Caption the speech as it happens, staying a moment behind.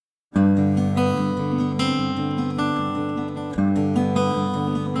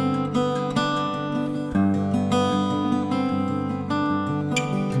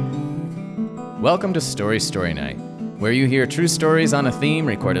Welcome to Story Night, where you hear true stories on a theme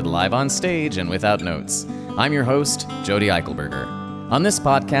recorded live on stage and without notes. I'm your host, Jody Eichelberger. On this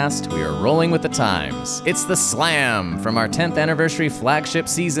podcast, we are rolling with the times. It's the Slam from our 10th anniversary flagship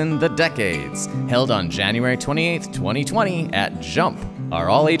season, The Decades, held on January 28th, 2020 at Jump, our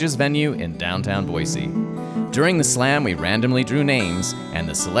all-ages venue in downtown Boise. During the Slam, we randomly drew names, and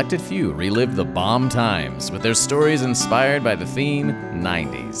the selected few relived the bomb times with their stories inspired by the theme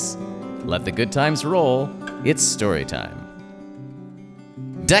 90s. Let the good times roll. It's story time.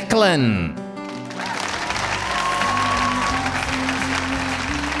 Declan!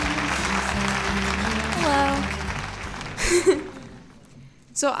 Hello.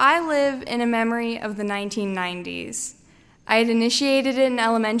 So I live in a memory of the 1990s. I had initiated it in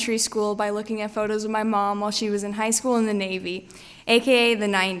elementary school by looking at photos of my mom while she was in high school in the Navy, aka the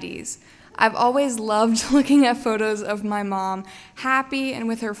 90s. I've always loved looking at photos of my mom, happy and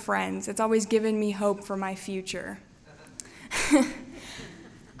with her friends. It's always given me hope for my future.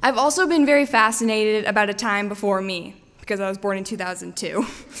 I've also been very fascinated about a time before me, because I was born in 2002.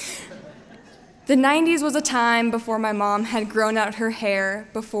 The 90s was a time before my mom had grown out her hair,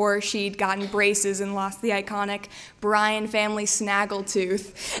 before she'd gotten braces and lost the iconic Bryan family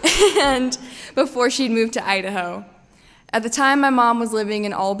snaggletooth, and before she'd moved to Idaho. At the time, my mom was living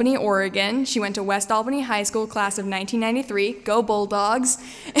in Albany, Oregon. She went to West Albany High School, class of 1993, go Bulldogs,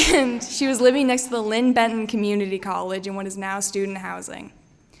 and she was living next to the Lynn Benton Community College in what is now student housing.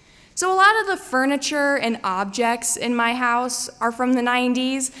 So a lot of the furniture and objects in my house are from the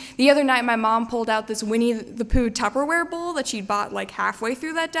 90s. The other night, my mom pulled out this Winnie the Pooh Tupperware bowl that she'd bought like halfway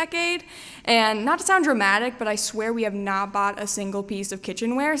through that decade. And not to sound dramatic, but I swear we have not bought a single piece of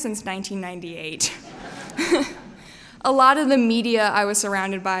kitchenware since 1998. A lot of the media I was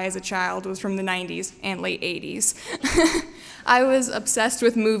surrounded by as a child was from the 90s and late 80s. I was obsessed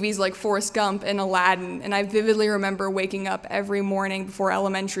with movies like Forrest Gump and Aladdin, and I vividly remember waking up every morning before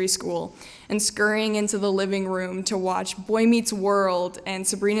elementary school and scurrying into the living room to watch Boy Meets World and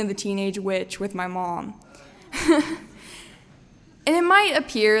Sabrina the Teenage Witch with my mom. And it might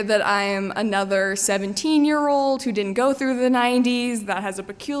appear that I am another 17-year-old who didn't go through the 90s, that has a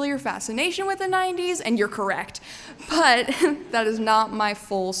peculiar fascination with the 90s, and you're correct. But that is not my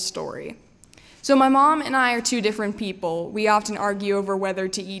full story. So my mom and I are two different people. We often argue over whether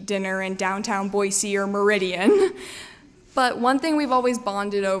to eat dinner in downtown Boise or Meridian. But one thing we've always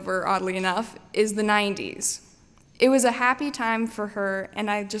bonded over, oddly enough, is the 90s. It was a happy time for her, and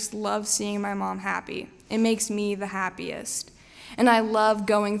I just love seeing my mom happy. It makes me the happiest. And I love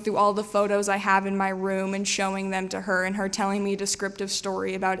going through all the photos I have in my room and showing them to her and her telling me a descriptive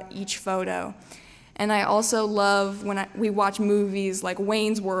story about each photo. And I also love when we watch movies like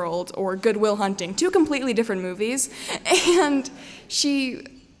Wayne's World or Good Will Hunting, two completely different movies. And she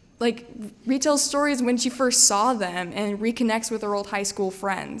retells stories when she first saw them and reconnects with her old high school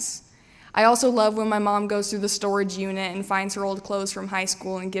friends. I also love when my mom goes through the storage unit and finds her old clothes from high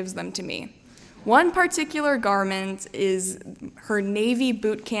school and gives them to me. One particular garment is her Navy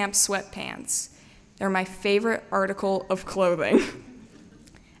boot camp sweatpants. They're my favorite article of clothing.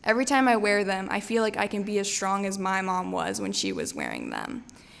 Every time I wear them, I feel like I can be as strong as my mom was when she was wearing them.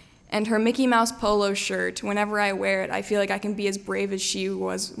 And her Mickey Mouse polo shirt, whenever I wear it, I feel like I can be as brave as she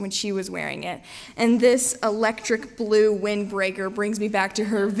was when she was wearing it. And this electric blue windbreaker brings me back to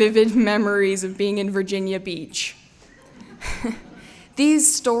her vivid memories of being in Virginia Beach.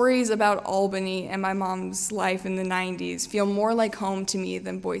 These stories about Albany and my mom's life in the 90s feel more like home to me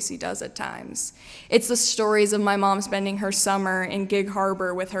than Boise does at times. It's the stories of my mom spending her summer in Gig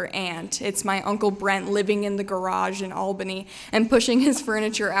Harbor with her aunt. It's my Uncle Brent living in the garage in Albany and pushing his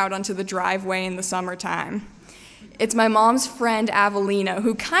furniture out onto the driveway in the summertime. It's my mom's friend Avelina,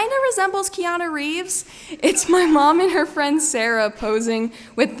 who kind of resembles Keanu Reeves. It's my mom and her friend Sarah posing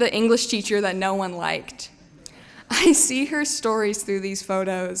with the English teacher that no one liked. I see her stories through these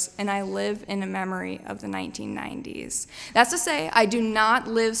photos, and I live in a memory of the 1990s. That's to say, I do not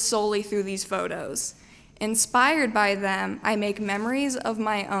live solely through these photos. Inspired by them, I make memories of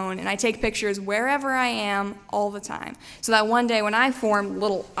my own, and I take pictures wherever I am all the time, so that one day when I form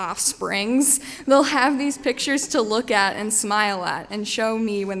little offsprings, they'll have these pictures to look at and smile at, and show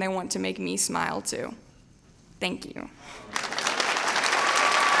me when they want to make me smile too. Thank you.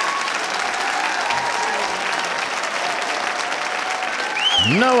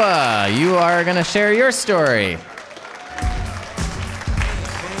 Noah, you are going to share your story.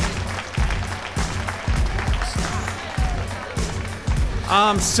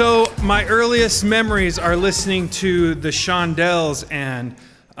 So my earliest memories are listening to the Shondells and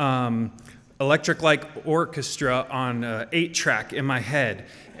Electric Light Orchestra on 8-track in my head.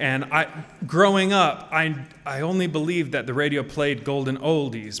 And growing up, I only believed that the radio played golden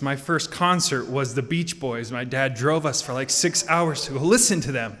oldies. My first concert was the Beach Boys. My dad drove us for like 6 hours to go listen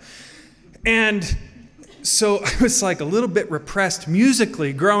to them. And so I was like a little bit repressed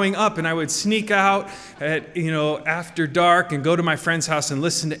musically growing up, and I would sneak out at, after dark and go to my friend's house and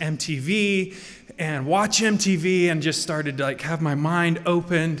listen to MTV and watch MTV, and just started to like have my mind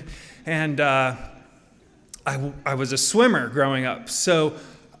opened. And I was a swimmer growing up. So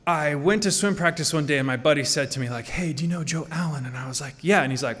I went to swim practice one day, and my buddy said to me, like, hey, do you know Joe Allen? And I was like, yeah.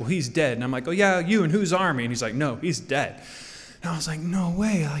 And he's like, well, he's dead. And I'm like, oh, yeah, you, and whose army? And he's like, no, he's dead. And I was like, no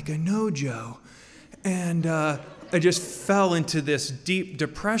way, like, I know Joe. And I just fell into this deep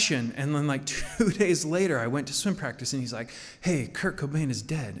depression. And then like 2 days later, I went to swim practice, and he's like, hey, Kurt Cobain is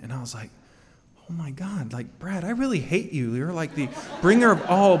dead. And I was like, oh my God, like, Brad, I really hate you. You're like the bringer of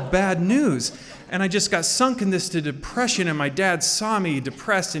all bad news. And I just got sunk in this depression, and my dad saw me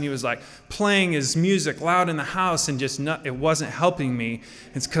depressed, and he was like playing his music loud in the house, and it wasn't helping me.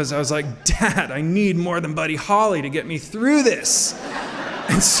 It's because I was like, Dad, I need more than Buddy Holly to get me through this.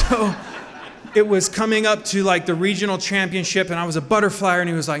 And so it was coming up to like the regional championship, and I was a butterflyer, and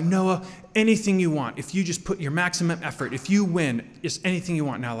he was like, Noah, anything you want. If you just put your maximum effort, if you win, just anything you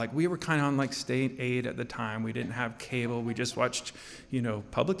want. Now, like, we were kind of on like state aid at the time. We didn't have cable. We just watched,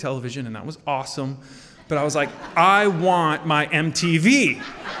 public television, and that was awesome. But I was like, I want my MTV.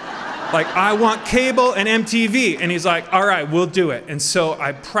 Like, I want cable and MTV. And he's like, all right, we'll do it. And so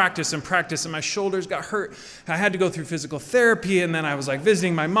I practiced, and my shoulders got hurt. I had to go through physical therapy, and then I was like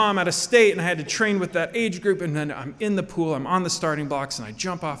visiting my mom out of state, and I had to train with that age group. And then I'm in the pool, I'm on the starting blocks, and I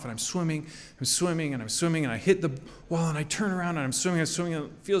jump off, and I'm swimming, and I hit the wall, and I turn around, and I'm swimming, and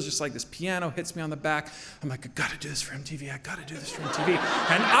it feels just like this piano hits me on the back. I'm like, I gotta do this for MTV,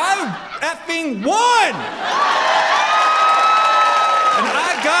 And I effing won! And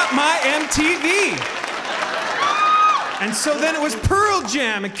I got my MTV. And so then it was Pearl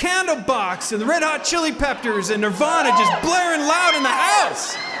Jam and Candlebox and the Red Hot Chili Peppers and Nirvana just blaring loud in the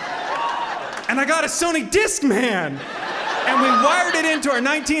house. And I got a Sony Discman. And we wired it into our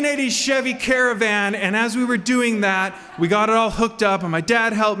 1980s Chevy Caravan. And as we were doing that, we got it all hooked up, and my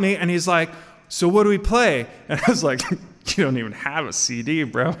dad helped me, and he's like, so what do we play? And I was like, you don't even have a CD,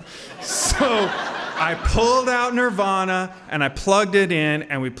 bro. So I pulled out Nirvana, and I plugged it in,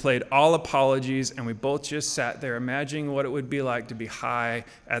 and we played All Apologies, and we both just sat there imagining what it would be like to be high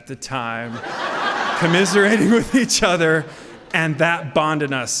at the time, commiserating with each other, and that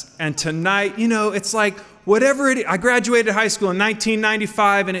bonded us. And tonight, it's like whatever it is. I graduated high school in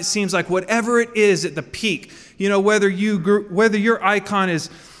 1995, and it seems like whatever it is at the peak, whether your icon is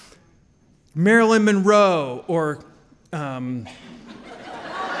Marilyn Monroe or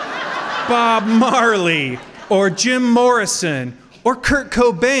Bob Marley or Jim Morrison or Kurt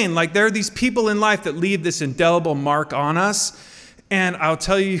Cobain. Like, there are these people in life that leave this indelible mark on us. And I'll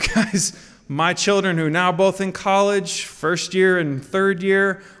tell you guys, my children who are now both in college, first year and third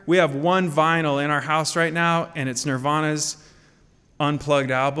year, we have one vinyl in our house right now, and it's Nirvana's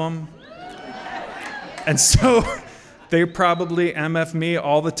Unplugged album. And so they probably MF me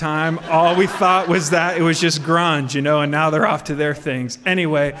all the time. All we thought was that it was just grunge, and now they're off to their things.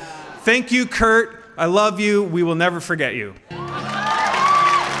 Anyway, thank you, Kurt. I love you. We will never forget you.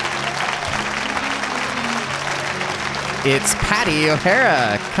 It's Patty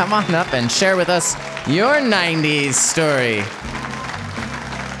O'Hara. Come on up and share with us your 90s story.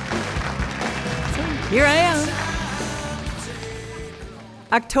 Here I am.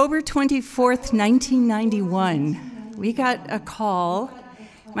 October 24th, 1991. We got a call,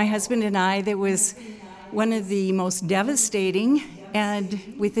 my husband and I, that was one of the most devastating and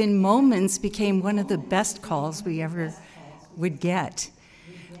within moments became one of the best calls we ever would get.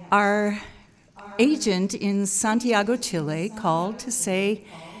 Our agent in Santiago, Chile, called to say,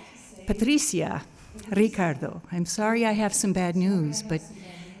 Patricia, Ricardo, I'm sorry I have some bad news, but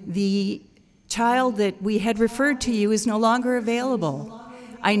the child that we had referred to you is no longer available.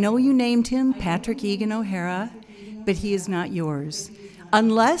 I know you named him Patrick Egan O'Hara, but he is not yours.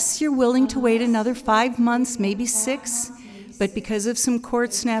 Unless you're willing to wait another 5 months, maybe 6, but because of some court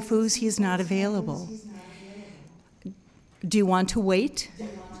snafus, he is not available. Do you want to wait?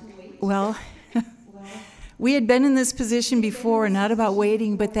 Well, we had been in this position before, not about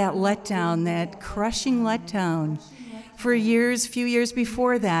waiting, but that letdown, that crushing letdown. For few years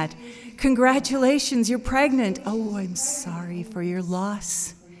before that, congratulations, you're pregnant. Oh, I'm sorry for your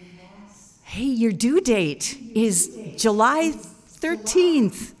loss. Hey, your due date is July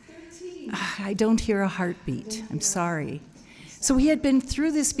 13th. I don't hear a heartbeat. I'm sorry. So we had been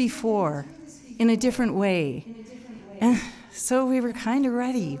through this before. in a different way. And so we were kind of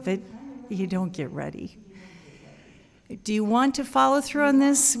ready, but you don't get ready. Do you want to follow through on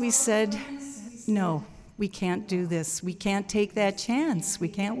this? We said, no, we can't do this. We can't take that chance. We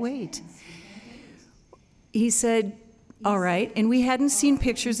can't wait. He said, all right, and we hadn't seen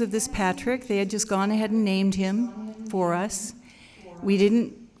pictures of this Patrick. They had just gone ahead and named him for us. We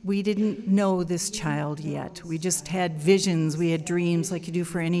didn't know this child yet. We just had visions, we had dreams like you do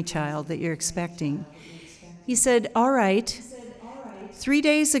for any child that you're expecting. He said, all right, 3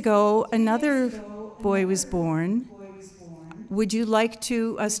 days ago, another boy was born. Would you like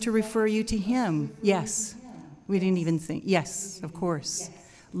us to refer you to him? Yes. We didn't even think, yes, of course.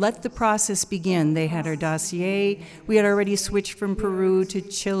 Let the process begin. They had our dossier. We had already switched from Peru to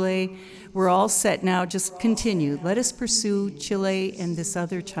Chile. We're all set now. Just continue. Let us pursue Chile and this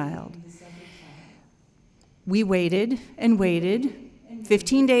other child. We waited and waited.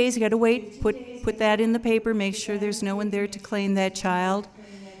 15 days, you got to wait. Put that in the paper. Make sure there's no one there to claim that child.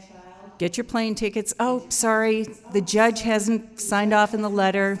 Get your plane tickets. Oh, sorry, the judge hasn't signed off in the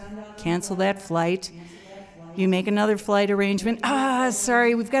letter. Cancel that flight. You make another flight arrangement.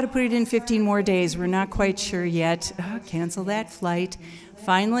 Sorry, we've got to put it in 15 more days. We're not quite sure yet. Cancel that flight.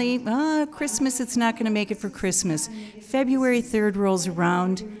 Finally, Christmas, it's not going to make it for Christmas. February 3rd rolls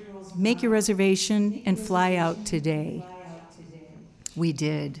around. Make your reservation and fly out today. We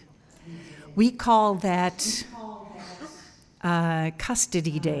did. We call that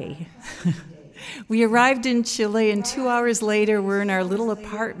custody day. We arrived in Chile, and 2 hours later, we're in our little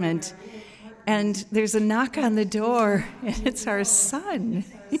apartment. And there's a knock on the door, and it's our son.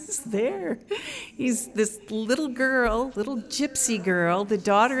 He's there. He's this little girl, little gypsy girl, the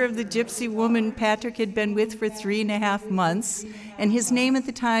daughter of the gypsy woman Patrick had been with for 3.5 months. And his name at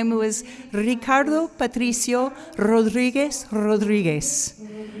the time was Ricardo Patricio Rodriguez Rodriguez.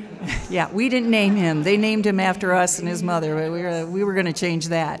 Yeah, we didn't name him. They named him after us and his mother, but we were going to change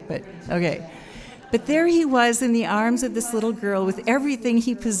that. But okay. But there he was in the arms of this little girl with everything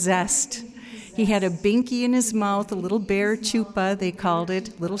he possessed. He had a binky in his mouth, a little bear chupa, they called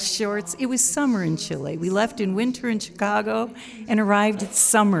it, little shorts. It was summer in Chile. We left in winter in Chicago and arrived at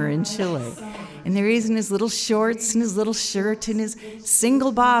summer in Chile. And there he is in his little shorts and his little shirt and his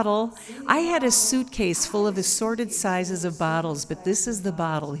single bottle. I had a suitcase full of assorted sizes of bottles, but this is the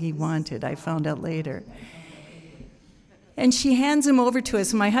bottle he wanted, I found out later. And she hands him over to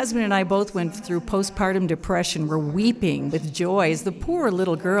us. My husband and I both went through postpartum depression. We're weeping with joy as the poor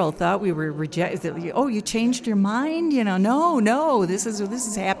little girl thought we were rejected. Oh, you changed your mind? No, this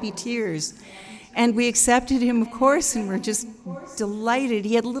is happy tears. And we accepted him, of course, and we're just delighted.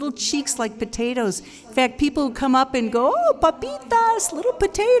 He had little cheeks like potatoes. In fact, people would come up and go, oh, papitas, little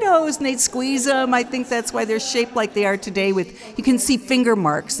potatoes, and they'd squeeze them. I think that's why they're shaped like they are today. You can see finger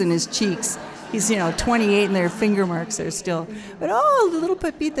marks in his cheeks. He's, 28 and there are finger marks there still. But the little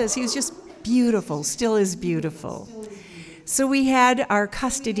papitas, he was just beautiful, still is beautiful. So we had our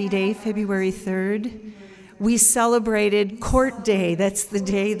custody day, February 3rd. We celebrated court day. That's the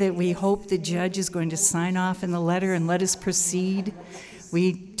day that we hope the judge is going to sign off in the letter and let us proceed.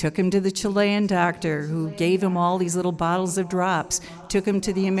 We took him to the Chilean doctor who gave him all these little bottles of drops, took him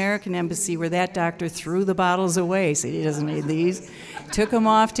to the American embassy where that doctor threw the bottles away, said he doesn't need these. Took him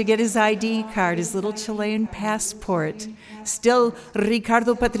off to get his ID card, his little Chilean passport. Still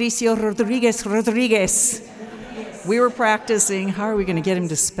Ricardo Patricio Rodriguez Rodriguez. We were practicing. How are we going to get him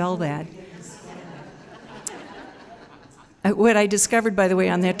to spell that? What I discovered, by the way,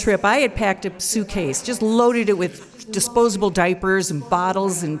 on that trip, I had packed a suitcase, just loaded it with disposable diapers and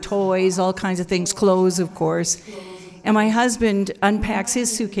bottles and toys, all kinds of things, clothes, of course. And my husband unpacks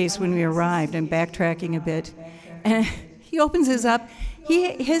his suitcase when we arrived. I'm backtracking a bit. And he opens his up.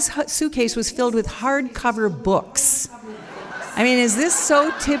 His suitcase was filled with hardcover books. I mean, is this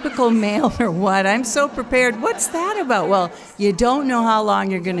so typical male or what? I'm so prepared. What's that about? Well, you don't know how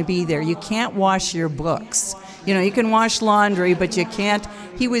long you're going to be there. You can't wash your books. You can wash laundry, but you can't.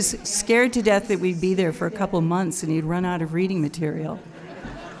 He was scared to death that we'd be there for a couple months and he'd run out of reading material.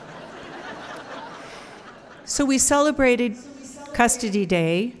 So we celebrated custody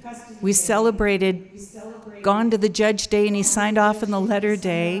day. We celebrated gone to the judge day and he signed off on the letter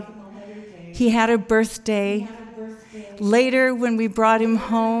day. He had a birthday. Later, when we brought him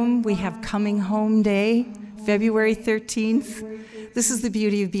home, we have coming home day, February 13th. This is the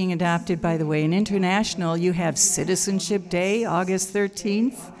beauty of being adopted, by the way. In international, you have Citizenship Day, August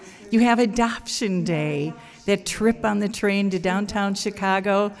 13th. You have Adoption Day, that trip on the train to downtown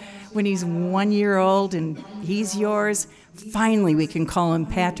Chicago when he's 1 year old and he's yours. Finally, we can call him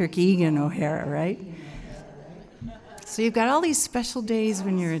Patrick Egan O'Hara, right? So you've got all these special days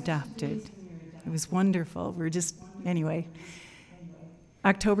when you're adopted. It was wonderful. Anyway.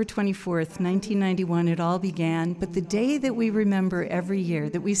 October 24th, 1991, it all began, but the day that we remember every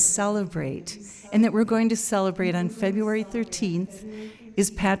year, that we celebrate, and that we're going to celebrate on February 13th, is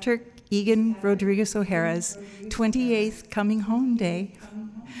Patrick Egan Rodriguez O'Hara's 28th Coming Home Day.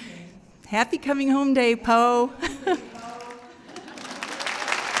 Happy Coming Home Day, Poe.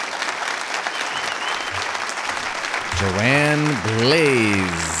 Joanne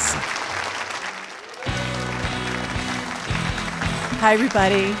Blaze. Hi,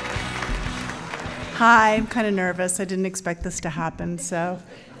 everybody. Hi, I'm kind of nervous. I didn't expect this to happen, so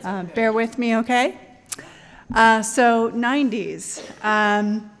bear with me, okay? So 90s.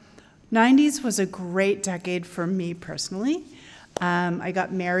 90s was a great decade for me personally. I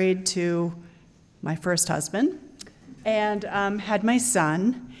got married to my first husband and had my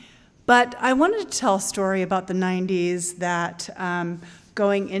son. But I wanted to tell a story about the 90s that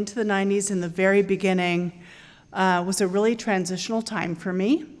going into the 90s in the very beginning was a really transitional time for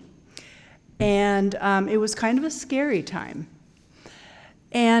me. And it was kind of a scary time.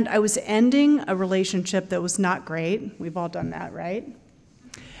 And I was ending a relationship that was not great. We've all done that, right?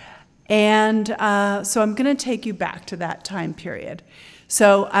 And so I'm going to take you back to that time period.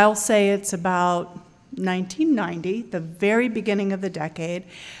 So I'll say it's about 1990, the very beginning of the decade.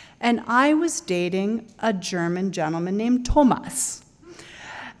 And I was dating a German gentleman named Thomas.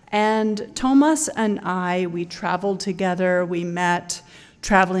 And Thomas and we traveled together. We met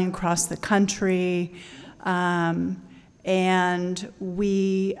traveling across the country. And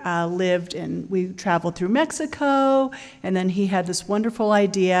we we traveled through Mexico. And then he had this wonderful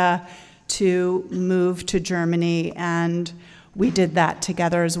idea to move to Germany. And we did that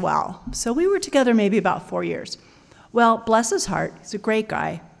together as well. So we were together maybe about 4 years. Well, bless his heart, he's a great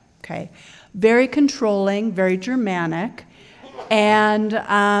guy, okay? Very controlling, very Germanic. And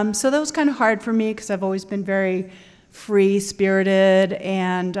so that was kind of hard for me because I've always been very free-spirited,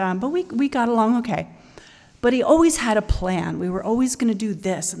 and but we got along okay. But he always had a plan. We were always going to do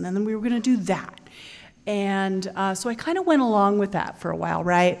this, and then we were going to do that. And so I kind of went along with that for a while,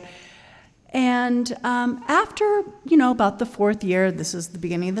 right? And after, about the 4th year, this is the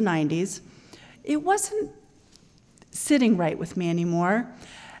beginning of the 90s, it wasn't sitting right with me anymore.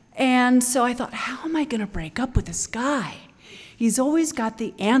 And so I thought, how am I going to break up with this guy? He's always got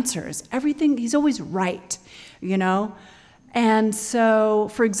the answers, everything, he's always right, And so,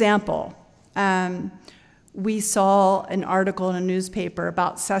 for example, we saw an article in a newspaper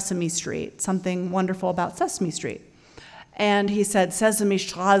about Sesame Street, something wonderful about Sesame Street. And he said, Sesame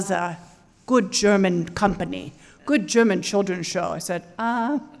Straße, good German company, good German children's show. I said,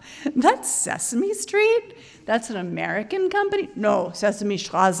 that's Sesame Street? That's an American company? No, Sesame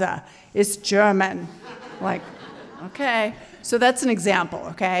Straße is German. Like, okay. So that's an example,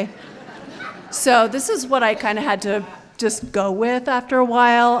 okay? So this is what I kind of had to just go with after a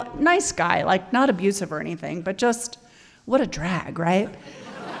while. Nice guy, like not abusive or anything, but just what a drag, right?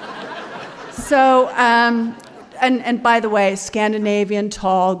 So, and by the way, Scandinavian,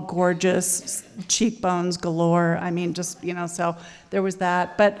 tall, gorgeous, cheekbones galore. I mean, just, so there was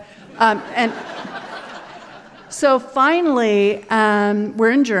that. But, and so finally,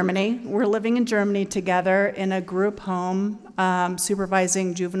 we're in Germany. We're living in Germany together in a group home,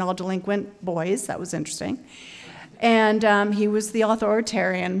 supervising juvenile delinquent boys. That was interesting. And he was the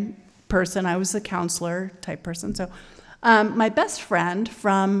authoritarian person. I was the counselor type person. So my best friend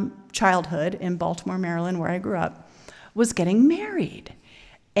from childhood in Baltimore, Maryland, where I grew up, was getting married.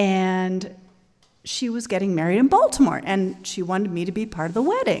 And she was getting married in Baltimore, and she wanted me to be part of the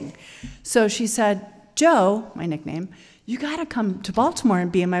wedding. So she said, Joe, my nickname, you got to come to Baltimore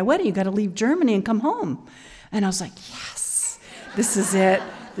and be in my wedding. You got to leave Germany and come home. And I was like, yes, this is it.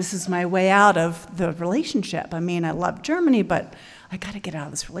 This is my way out of the relationship. I mean, I love Germany, but I got to get out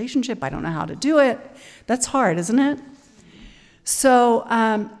of this relationship. I don't know how to do it. That's hard, isn't it? So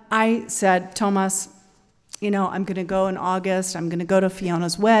I said, Thomas, I'm going to go in August. I'm going to go to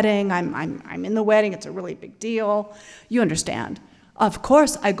Fiona's wedding. I'm in the wedding. It's a really big deal. You understand. Of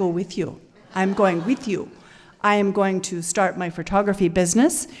course, I go with you. I'm going with you. I am going to start my photography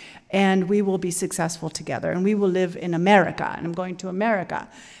business, and we will be successful together, and we will live in America, and I'm going to America.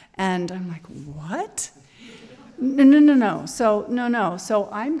 And I'm like, what? No. So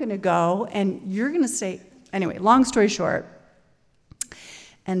I'm going to go, and you're going to stay. Anyway, long story short,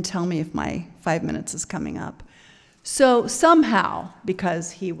 and tell me if my 5 minutes is coming up. So somehow,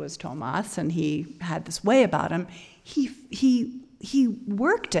 because he was Thomas and he had this way about him, he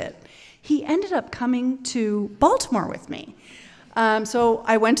worked it. He ended up coming to Baltimore with me. So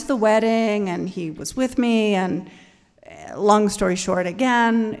I went to the wedding, and he was with me, and long story short,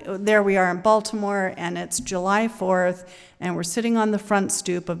 again, there we are in Baltimore, and it's July 4th, and we're sitting on the front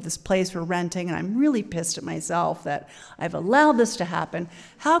stoop of this place we're renting, and I'm really pissed at myself that I've allowed this to happen.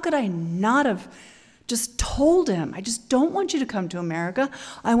 How could I not have just told him, I just don't want you to come to America.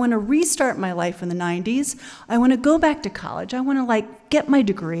 I want to restart my life in the 90s. I want to go back to college. I want to get my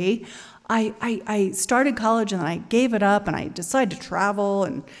degree. I started college and I gave it up, and I decided to travel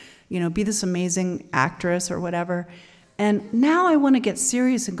and be this amazing actress or whatever. And now I want to get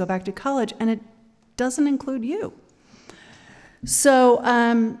serious and go back to college, and it doesn't include you. So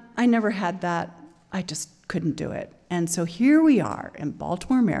I never had that. I just couldn't do it. And so here we are in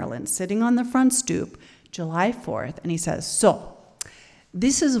Baltimore, Maryland, sitting on the front stoop, July 4th, and he says, so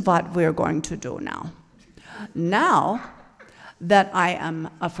this is what we're going to do now. Now that I am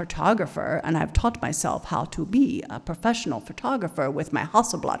a photographer, and I've taught myself how to be a professional photographer with my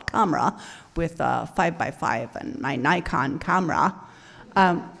Hasselblad camera, with a 5x5 and my Nikon camera,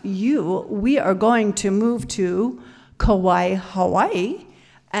 we are going to move to Kauai, Hawaii,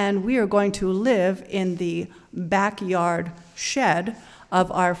 and we are going to live in the backyard shed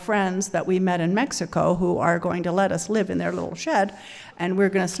of our friends that we met in Mexico, who are going to let us live in their little shed, and we're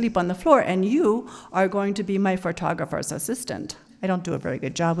going to sleep on the floor, and you are going to be my photographer's assistant. I don't do a very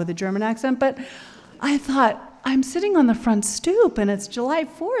good job with a German accent, but I thought, I'm sitting on the front stoop, and it's July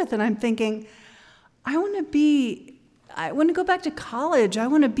 4th, and I'm thinking, I want to go back to college. I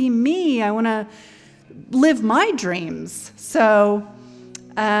want to be me. I want to live my dreams. So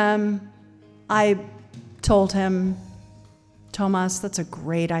I told him, Tomas, that's a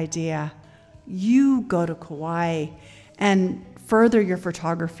great idea. You go to Kauai and further your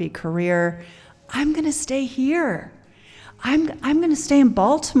photography career. I'm going to stay here. I'm going to stay in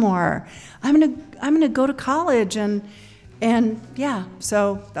Baltimore. I'm going to go to college and yeah,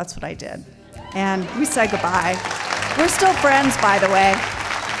 so that's what I did. And we said goodbye. We're still friends, by the way.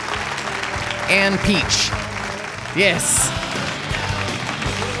 Ann Peach. Yes.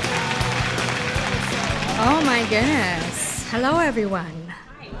 Oh my goodness. Hello, everyone.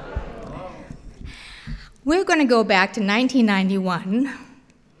 We're going to go back to 1991.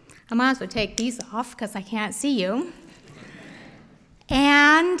 I might as well take these off because I can't see you.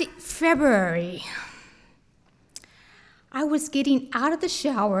 And February. I was getting out of the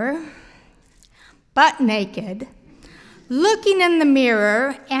shower, butt naked, looking in the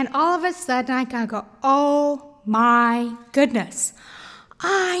mirror, and all of a sudden I kind of go, oh my goodness,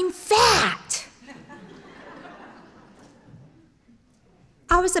 I'm fat.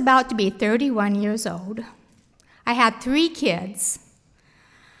 I was about to be 31 years old. I had 3 kids.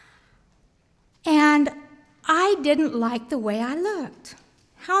 And I didn't like the way I looked.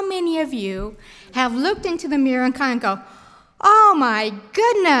 How many of you have looked into the mirror and kind of go, oh my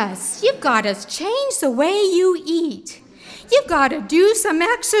goodness, you've got to change the way you eat. You've got to do some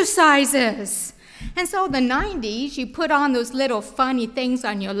exercises. And so the 90s, you put on those little funny things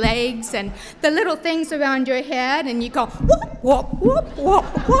on your legs and the little things around your head, and you go whoop, whoop, whoop, whoop,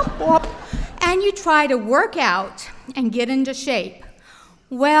 whoop, whoop, and you try to work out and get into shape.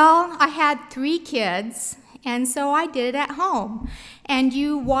 Well, I had 3 kids, and so I did it at home. And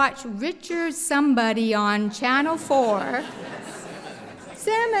you watch Richard somebody on Channel 4.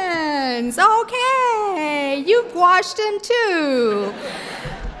 Simmons, okay, you've watched him too.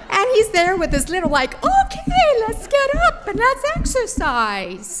 And he's there with his little okay, let's get up and let's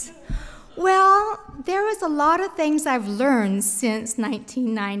exercise. Well, there is a lot of things I've learned since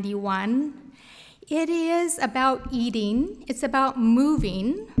 1991. It is about eating. It's about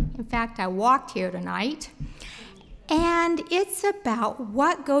moving. In fact, I walked here tonight. And it's about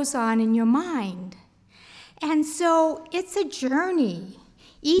what goes on in your mind. And so it's a journey.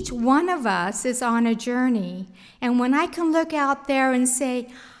 Each one of us is on a journey. And when I can look out there and say,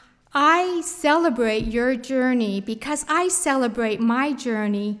 I celebrate your journey because I celebrate my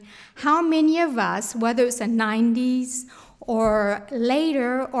journey, how many of us, whether it's the 90s or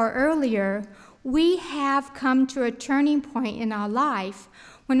later or earlier, we have come to a turning point in our life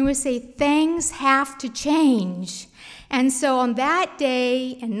when we say things have to change. And so on that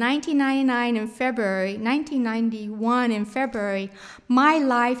day in 1991 in February, my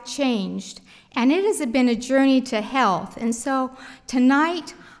life changed. And it has been a journey to health. And so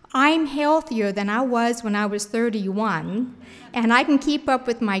tonight, I'm healthier than I was when I was 31, and I can keep up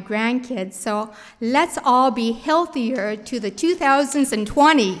with my grandkids. So let's all be healthier to the 2000s and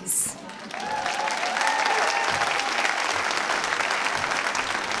 20s.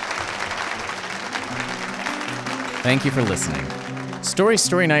 Thank you for listening.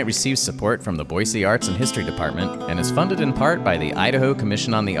 Story Night receives support from the Boise Arts and History Department and is funded in part by the Idaho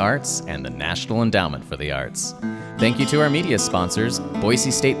Commission on the Arts and the National Endowment for the Arts. Thank you to our media sponsors,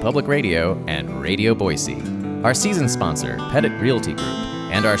 Boise State Public Radio and Radio Boise. Our season sponsor, Pettit Realty Group,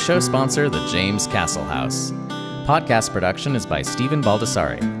 and our show sponsor, the James Castle House. Podcast production is by Stephen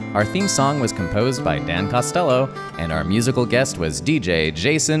Baldessari. Our theme song was composed by Dan Costello, and our musical guest was DJ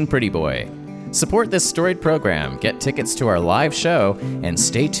Jason Prettyboy. Support this storied program, get tickets to our live show, and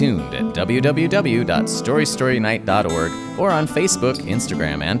stay tuned at www.storystorynight.org or on Facebook,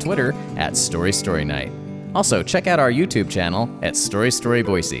 Instagram, and Twitter at Story Story Night. Also, check out our YouTube channel at Story Story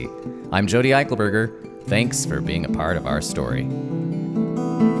Boise. I'm Jody Eichelberger. Thanks for being a part of our story.